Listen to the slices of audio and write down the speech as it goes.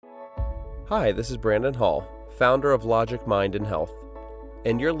Hi, this is Brandon Hall, founder of Logic Mind and Health,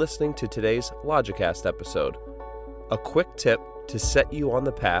 and you're listening to today's Logicast episode, a quick tip to set you on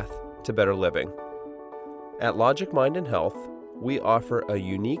the path to better living. At Logic Mind and Health, we offer a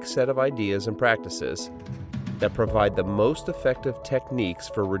unique set of ideas and practices that provide the most effective techniques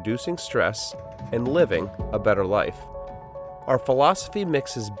for reducing stress and living a better life. Our philosophy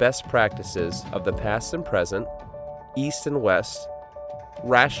mixes best practices of the past and present, East and West,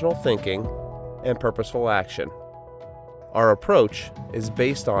 rational thinking, and purposeful action. Our approach is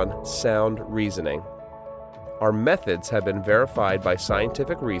based on sound reasoning. Our methods have been verified by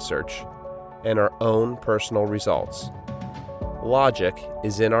scientific research and our own personal results. Logic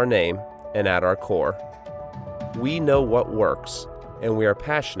is in our name and at our core. We know what works, and we are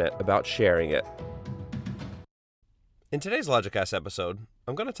passionate about sharing it. In today's Logicast episode,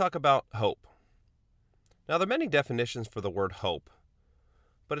 I'm going to talk about hope. Now, there are many definitions for the word hope,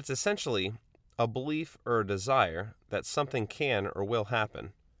 but it's essentially a belief or a desire that something can or will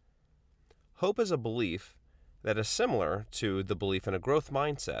happen. Hope is a belief that is similar to the belief in a growth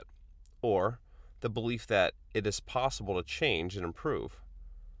mindset, or the belief that it is possible to change and improve.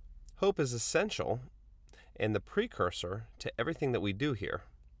 Hope is essential and the precursor to everything that we do here.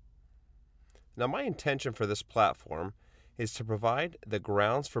 Now, my intention for this platform is to provide the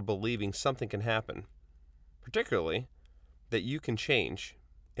grounds for believing something can happen, particularly that you can change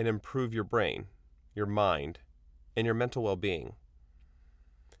and improve your brain, your mind, and your mental well-being.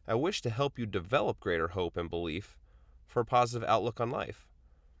 I wish to help you develop greater hope and belief for a positive outlook on life,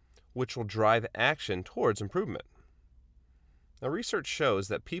 which will drive action towards improvement. Now, research shows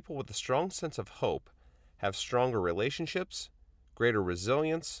that people with a strong sense of hope have stronger relationships, greater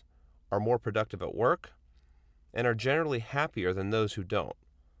resilience, are more productive at work, and are generally happier than those who don't.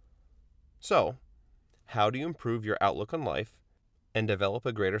 So, how do you improve your outlook on life and develop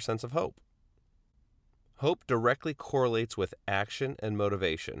a greater sense of hope? Hope directly correlates with action and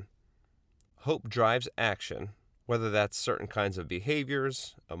motivation. Hope drives action, whether that's certain kinds of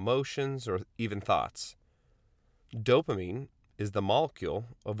behaviors, emotions, or even thoughts. Dopamine is the molecule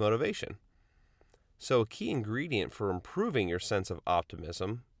of motivation. So a key ingredient for improving your sense of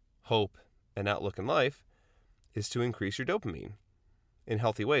optimism, hope, and outlook in life is to increase your dopamine. In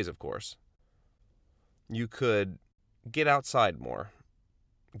healthy ways, of course. You could get outside more,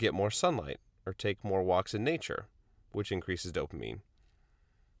 get more sunlight, or take more walks in nature, which increases dopamine.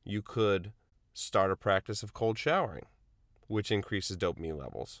 You could start a practice of cold showering, which increases dopamine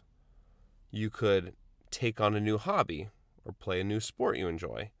levels. You could take on a new hobby or play a new sport you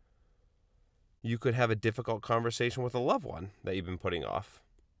enjoy. You could have a difficult conversation with a loved one that you've been putting off.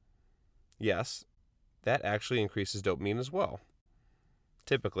 Yes, that actually increases dopamine as well,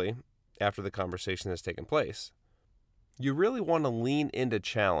 typically after the conversation has taken place. You really want to lean into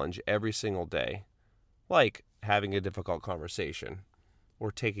challenge every single day, like having a difficult conversation,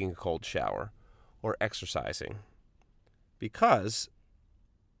 or taking a cold shower, or exercising. Because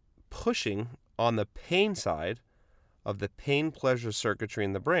pushing on the pain side of the pain-pleasure circuitry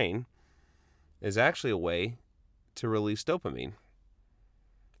in the brain is actually a way to release dopamine.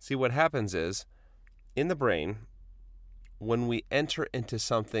 See, what happens is, in the brain, when we enter into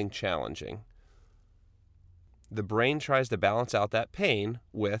something challenging, the brain tries to balance out that pain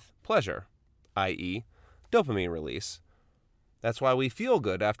with pleasure, i.e., dopamine release. That's why we feel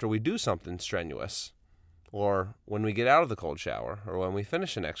good after we do something strenuous, or when we get out of the cold shower, or when we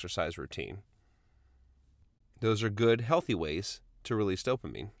finish an exercise routine. Those are good, healthy ways to release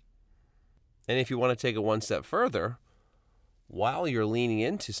dopamine. And if you want to take it one step further, while you're leaning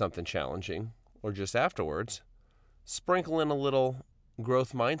into something challenging, or just afterwards, sprinkle in a little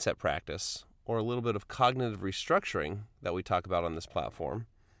growth mindset practice or a little bit of cognitive restructuring that we talk about on this platform,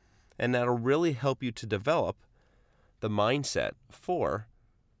 and that'll really help you to develop the mindset for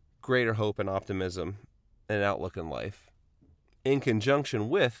greater hope and optimism and outlook in life in conjunction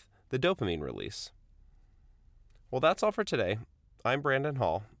with the dopamine release. Well, that's all for today. I'm Brandon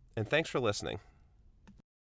Hall, and thanks for listening.